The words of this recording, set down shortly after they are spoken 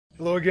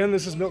Hello again,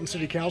 this is Milton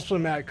City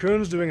Councilman Matt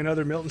Kunz doing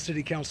another Milton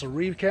City Council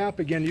recap.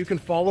 Again, you can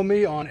follow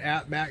me on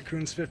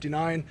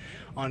 @MattKunz59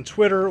 on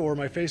Twitter or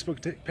my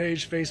Facebook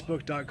page,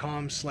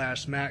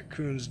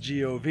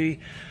 facebook.com/MattKunzGOV.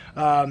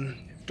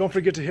 Don't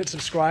forget to hit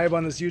subscribe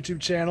on this YouTube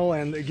channel.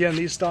 And again,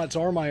 these thoughts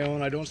are my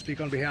own. I don't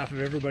speak on behalf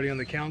of everybody on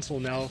the council.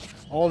 Now,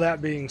 all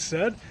that being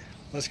said,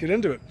 let's get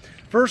into it.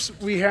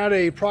 First, we had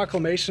a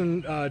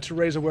proclamation to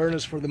raise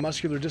awareness for the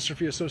Muscular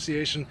Dystrophy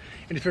Association.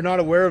 And if you're not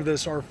aware of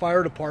this, our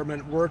fire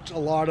department worked a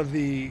lot of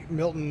the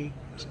Milton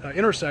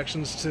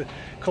intersections to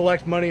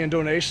collect money and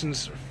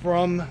donations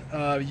from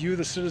you,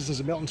 the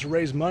citizens of Milton, to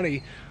raise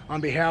money on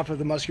behalf of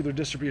the Muscular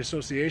Dystrophy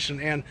Association.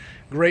 And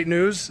great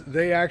news,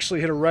 they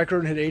actually hit a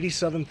record and hit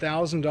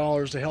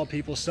 $87,000 to help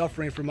people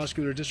suffering from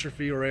muscular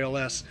dystrophy or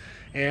ALS.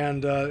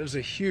 And it was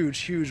a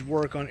huge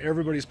work on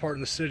everybody's part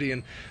in the city.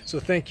 And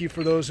so thank you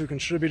for those who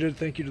contributed.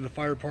 Thank you to the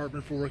fire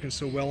department for working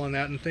so well on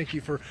that. And thank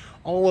you for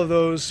all of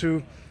those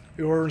who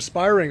are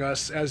inspiring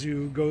us as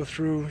you go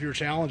through your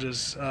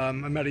challenges. I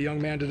met a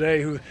young man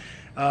today who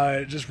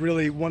just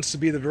really wants to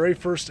be the very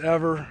first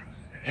ever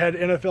head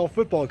NFL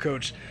football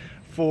coach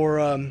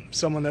for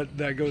someone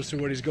that goes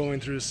through what he's going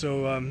through.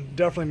 So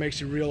definitely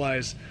makes you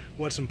realize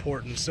what's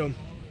important. So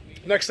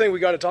next thing we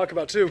got to talk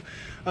about too,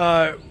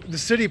 the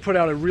city put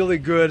out a really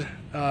good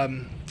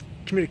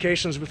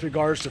communications with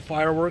regards to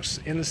fireworks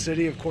in the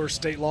city. Of course,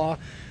 state law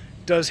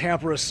does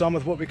hamper us some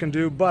with what we can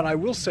do, but I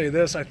will say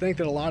this, I think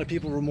that a lot of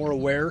people were more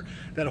aware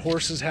that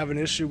horses have an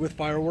issue with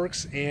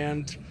fireworks,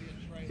 and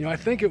you know, I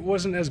think it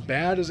wasn't as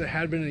bad as it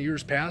had been in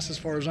years past as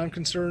far as I'm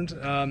concerned.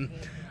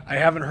 I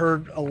haven't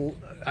heard,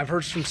 I've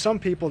heard from some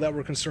people that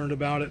were concerned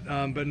about it,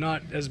 but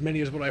not as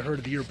many as what I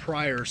heard the year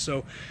prior.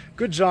 So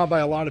good job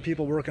by a lot of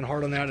people working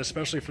hard on that,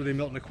 especially for the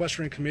Milton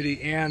Equestrian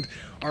Committee and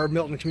our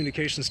Milton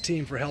Communications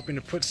team for helping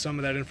to put some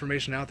of that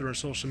information out there on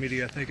social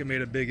media. I think it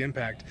made a big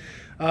impact.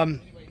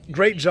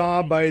 Great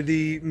job by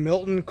the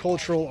Milton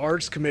Cultural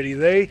Arts Committee.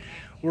 They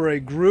were a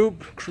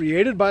group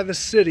created by the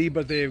city,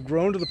 but they have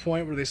grown to the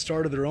point where they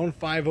started their own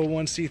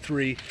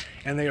 501c3,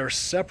 and they are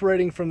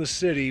separating from the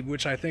city,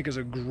 which I think is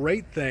a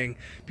great thing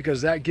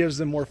because that gives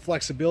them more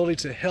flexibility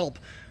to help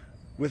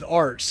with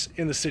arts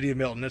in the city of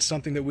Milton. That's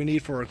something that we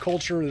need for our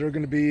culture. They're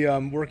going to be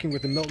working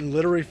with the Milton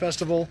Literary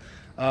Festival.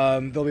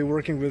 They'll be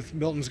working with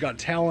Milton's Got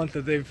Talent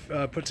that they've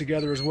put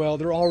together as well.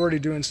 They're already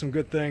doing some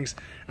good things.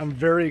 I'm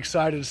very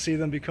excited to see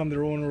them become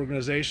their own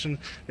organization.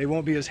 They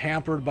won't be as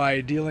hampered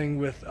by dealing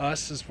with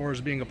us as far as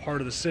being a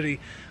part of the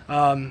city.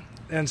 And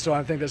so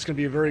I think that's going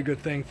to be a very good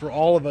thing for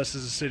all of us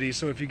as a city.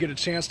 So if you get a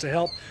chance to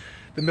help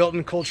the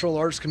Milton Cultural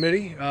Arts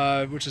Committee,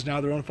 which is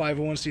now their own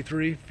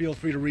 501c3, feel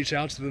free to reach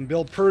out to them.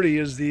 Bill Purdy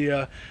is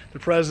the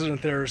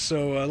president there,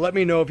 so let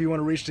me know if you want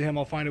to reach to him.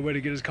 I'll find a way to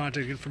get his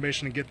contact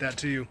information and get that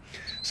to you.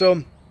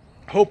 So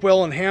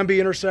Hopewell and Hamby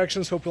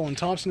intersections, Hopewell and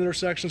Thompson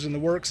intersections in the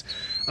works.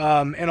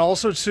 And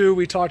also too,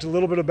 we talked a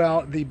little bit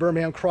about the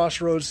Birmingham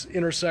Crossroads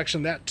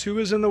intersection. That too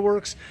is in the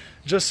works.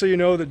 Just so you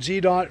know, the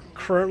GDOT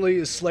currently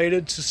is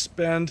slated to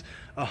spend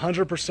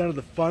 100% of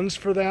the funds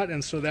for that,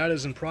 and so that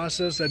is in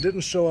process. That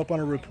didn't show up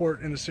on a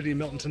report in the city of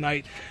Milton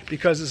tonight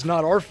because it's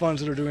not our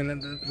funds that are doing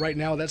that right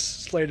now. That's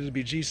slated to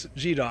be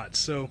GDOT,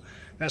 so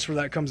that's where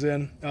that comes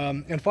in.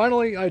 And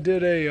finally, I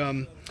did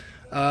a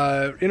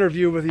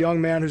interview with a young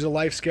man who's a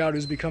Life Scout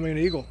who's becoming an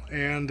Eagle,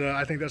 and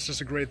I think that's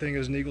just a great thing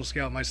as an Eagle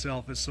Scout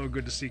myself. It's so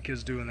good to see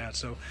kids doing that.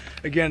 So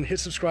again, hit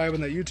subscribe on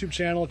that YouTube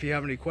channel. If you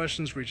have any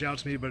questions, reach out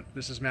to me. But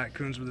this is Matt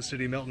Kunz with the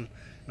City of Milton,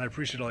 and I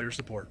appreciate all your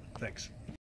support. Thanks.